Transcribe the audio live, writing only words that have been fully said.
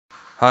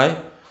Hi,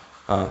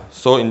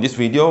 so in this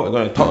video, we're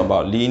going to talk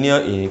about linear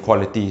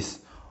inequalities.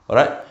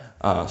 Alright,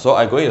 so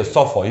I'm going to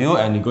solve for you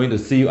and you're going to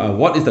see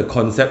what is the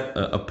concept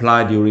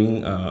applied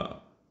during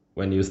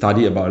when you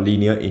study about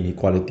linear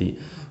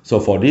inequality. So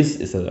for this,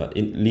 it's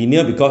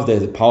linear because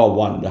there's a power of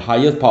 1. The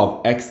highest power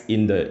of x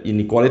in the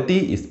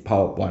inequality is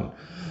power of 1.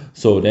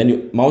 So then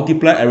you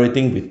multiply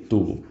everything with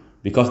 2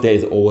 because there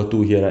is over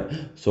 2 here, right?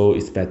 So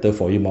it's better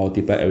for you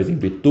multiply everything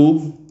with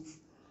 2.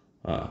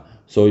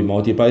 So you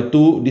multiply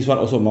 2, this one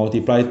also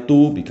multiply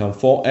 2, become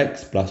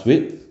 4x plus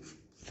with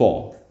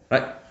 4,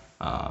 right?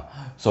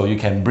 So you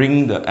can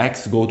bring the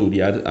x go to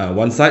the other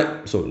one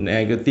side. So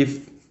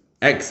negative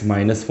x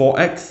minus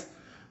 4x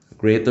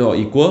greater or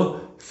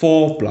equal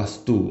 4 plus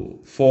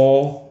 2,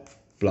 4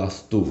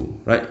 plus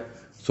 2, right?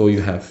 So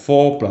you have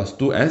 4 plus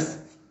 2 as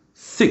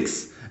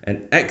 6,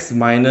 and x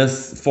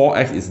minus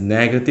 4x is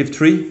negative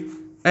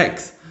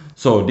 3x.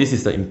 So this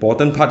is the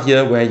important part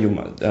here where you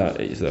must,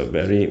 it's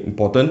very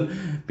important,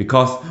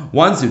 because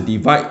once you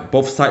divide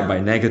both sides by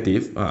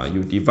negative,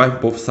 you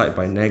divide both sides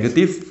by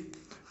negative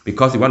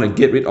because you want to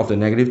get rid of the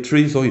negative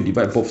 3, so you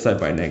divide both sides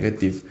by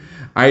negative.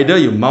 Either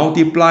you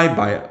multiply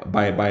by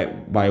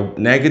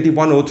negative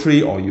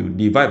 103 or you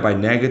divide by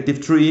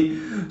negative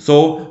 3,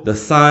 so the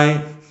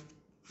sign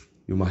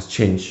you must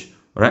change,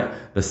 right?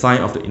 The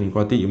sign of the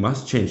inequality you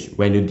must change.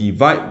 When you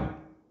divide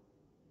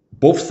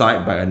both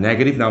sides by a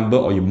negative number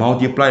or you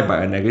multiply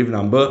by a negative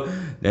number,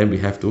 then we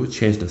have to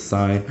change the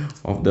sign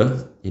of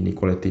the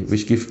inequality,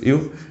 which gives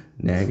you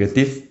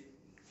negative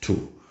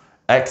 2.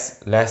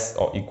 X less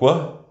or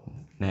equal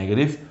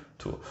negative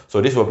 2.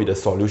 So this will be the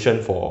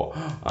solution for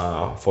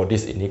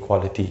this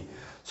inequality.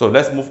 So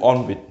let's move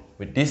on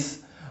with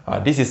this.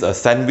 This is a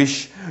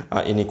sandwich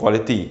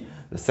inequality.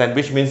 The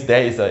sandwich means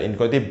there is an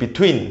inequality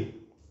between,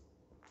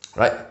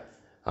 right?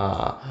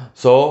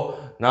 So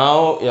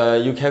now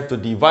you have to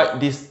divide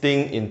this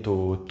thing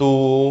into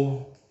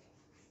two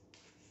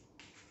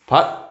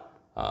parts.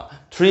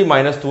 3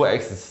 minus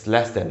 2x is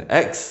less than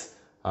x,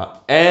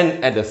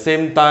 and at the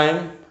same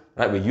time,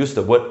 right, we use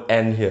the word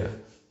and here,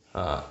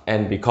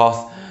 and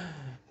because,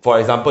 for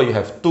example, you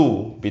have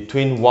 2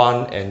 between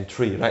 1 and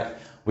 3, right?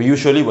 We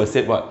usually will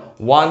say what?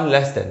 1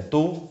 less than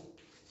 2,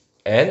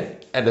 and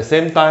at the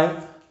same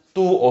time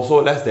 2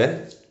 also less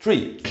than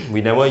 3.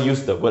 We never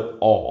use the word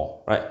or,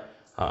 right?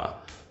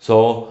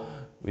 So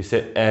we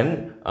said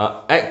and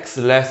x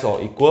less or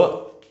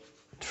equal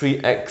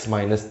 3x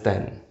minus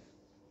 10.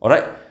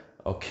 Alright?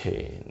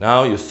 Okay,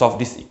 now you solve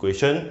this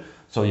equation.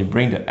 So you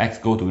bring the x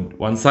go to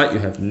one side, you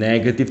have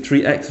negative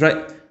 3x,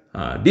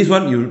 right? This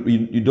one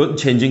you don't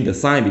changing the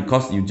sign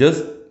because you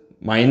just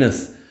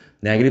minus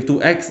negative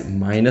 2x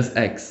minus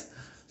x.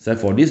 So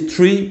for this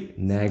 3,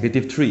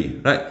 negative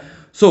 3, right?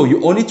 So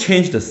you only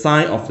change the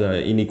sign of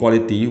the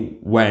inequality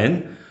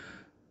when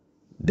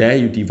there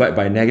you divide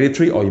by negative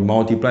 3 or you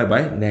multiply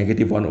by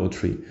negative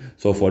 103.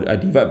 So for I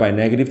divide by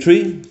negative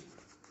 3.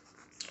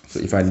 So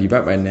if I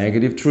divide by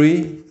negative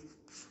 3,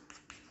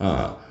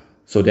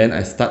 so then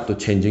I start to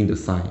changing the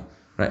sign,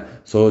 right?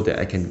 So that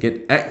I can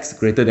get x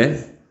greater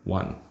than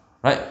 1,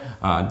 right?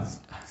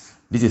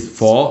 This is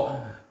for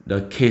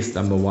the case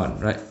number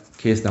 1, right?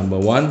 Case number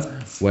 1,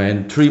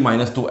 when 3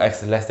 minus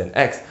 2x less than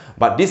x.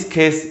 But this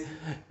case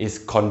is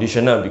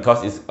conditional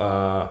because it's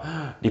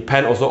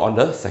depend also on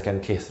the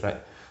second case, right?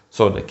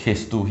 So the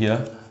case 2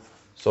 here.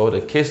 So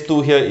the case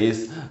 2 here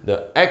is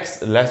the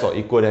x less or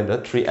equal than the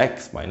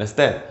 3x minus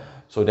 10.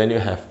 So then you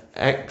have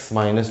x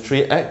minus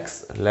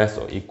 3x less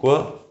or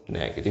equal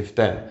negative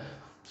 10.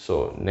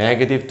 So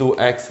negative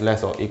 2x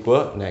less or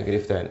equal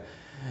negative 10.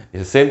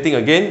 It's the same thing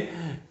again.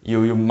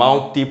 You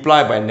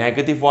multiply by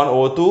negative 1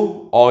 over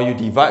 2 or you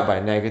divide by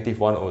negative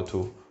 1 over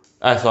 2.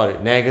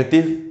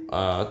 Negative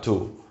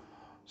 2.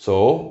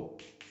 So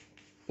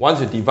once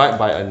you divide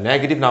by a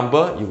negative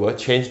number, you will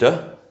change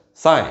the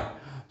sign.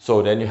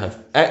 So then you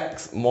have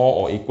x more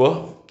or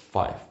equal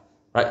 5,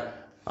 right?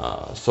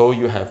 So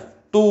you have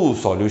two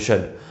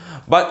solutions,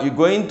 but you're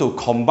going to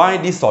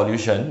combine this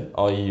solution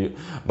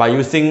by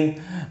using,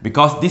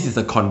 because this is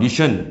a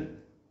condition.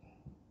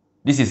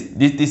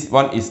 This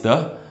one is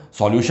the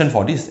solution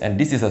for this, and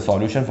this is a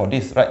solution for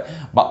this, right?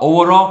 But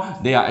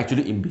overall, they are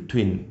actually in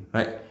between,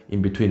 right?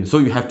 In between. So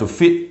you have to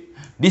fit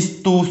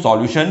these two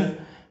solutions,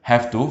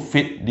 have to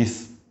fit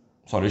this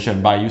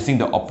solution by using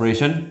the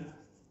operation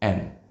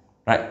and.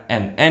 Right,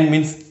 and n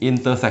means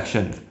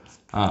intersection,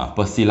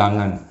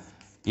 persilangan,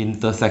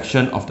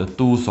 intersection of the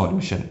two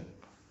solutions,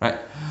 right?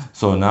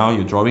 So now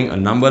you're drawing a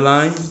number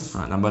line,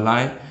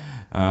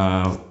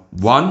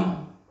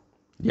 1,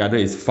 the other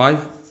is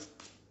 5.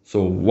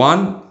 So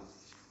 1,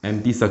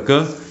 empty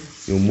circle,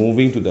 you're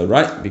moving to the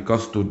right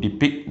because to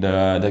depict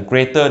the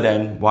greater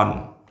than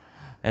 1.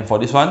 And for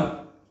this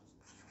one,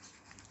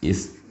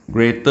 is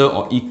greater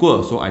or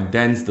equal, so I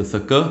dance the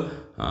circle.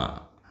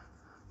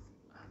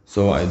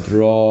 So I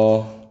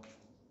draw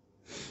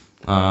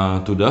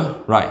to the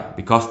right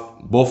because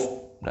both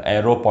the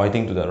arrow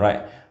pointing to the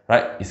right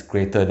is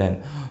greater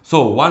than.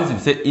 So once you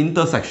say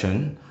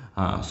intersection,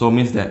 so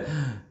means that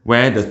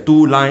where the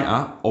two lines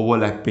are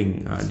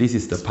overlapping. This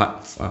is the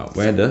part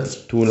where the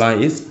two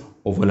lines is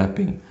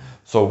overlapping.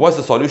 So what's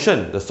the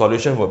solution? The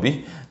solution will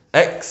be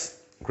x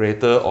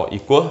greater or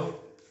equal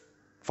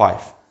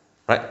 5,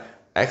 right?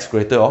 X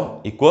greater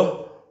or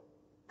equal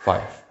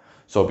 5.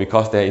 So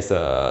because there is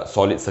a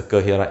solid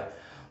circle here, right?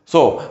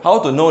 So how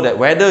to know that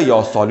whether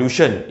your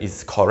solution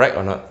is correct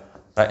or not?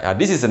 Right?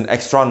 This is an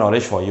extra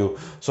knowledge for you.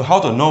 So how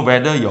to know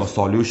whether your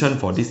solution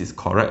for this is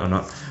correct or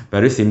not?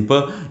 Very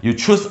simple. You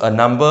choose a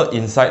number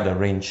inside the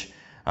range.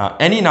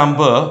 Any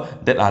number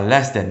that are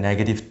less than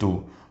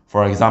 -2.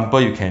 For example,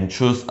 you can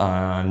choose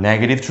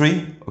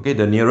 -3. Okay,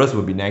 the nearest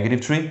will be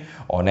 -3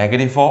 or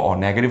 -4 or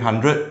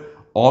 -100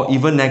 or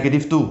even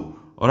 -2.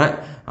 Alright,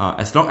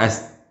 as long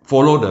as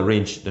follow the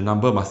range, the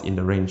number must in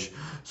the range.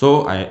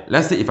 So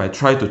let's say if I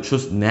try to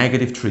choose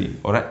 -3,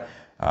 alright.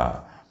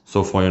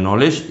 So for your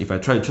knowledge, if I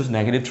try to choose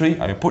 -3,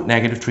 I will put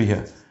 -3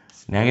 here.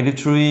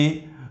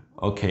 -3,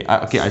 okay,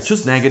 I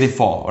choose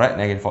 -4, alright,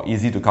 -4,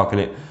 easy to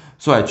calculate.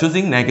 So I'm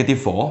choosing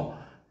 -4.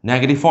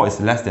 -4 is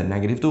less than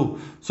 -2.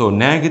 So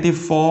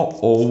 -4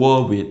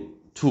 over with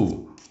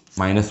 2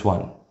 minus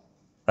 1,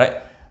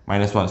 right?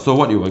 Minus 1. So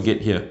what you will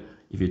get here,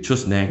 if you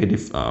choose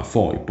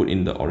 -4, you put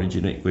in the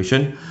original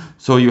equation.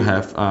 So you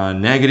have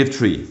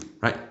 -3,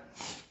 right?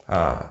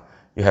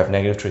 You have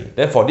 -3.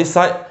 Then for this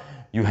side,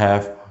 you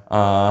have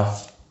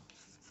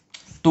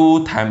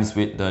 2 times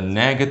with the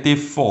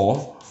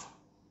 -4.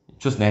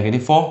 Choose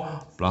 -4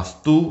 plus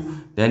 2.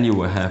 Then you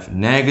will have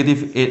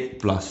 -8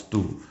 plus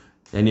 2.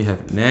 Then you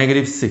have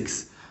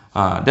 -6.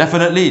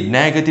 Definitely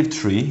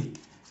 -3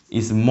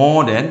 is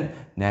more than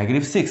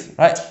 -6,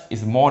 right?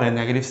 It's more than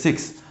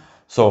 -6.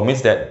 So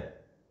means that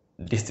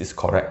this is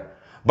correct.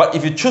 But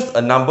if you choose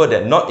a number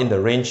that not in the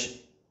range,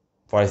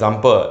 for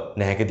example,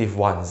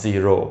 -1,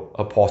 0,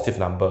 a positive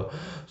number,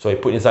 so you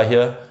put inside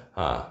here,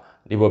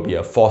 it will be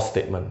a false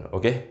statement,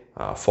 okay?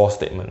 False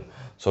statement.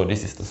 So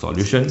this is the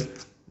solution.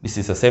 This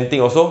is the same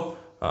thing also.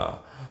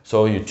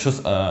 So you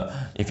choose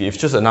if you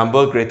choose a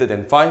number greater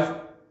than 5,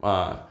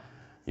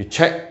 you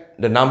check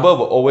the number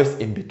will always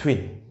in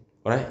between,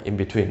 alright? In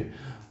between.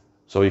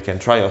 So you can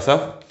try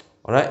yourself.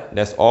 Alright,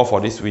 that's all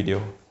for this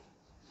video.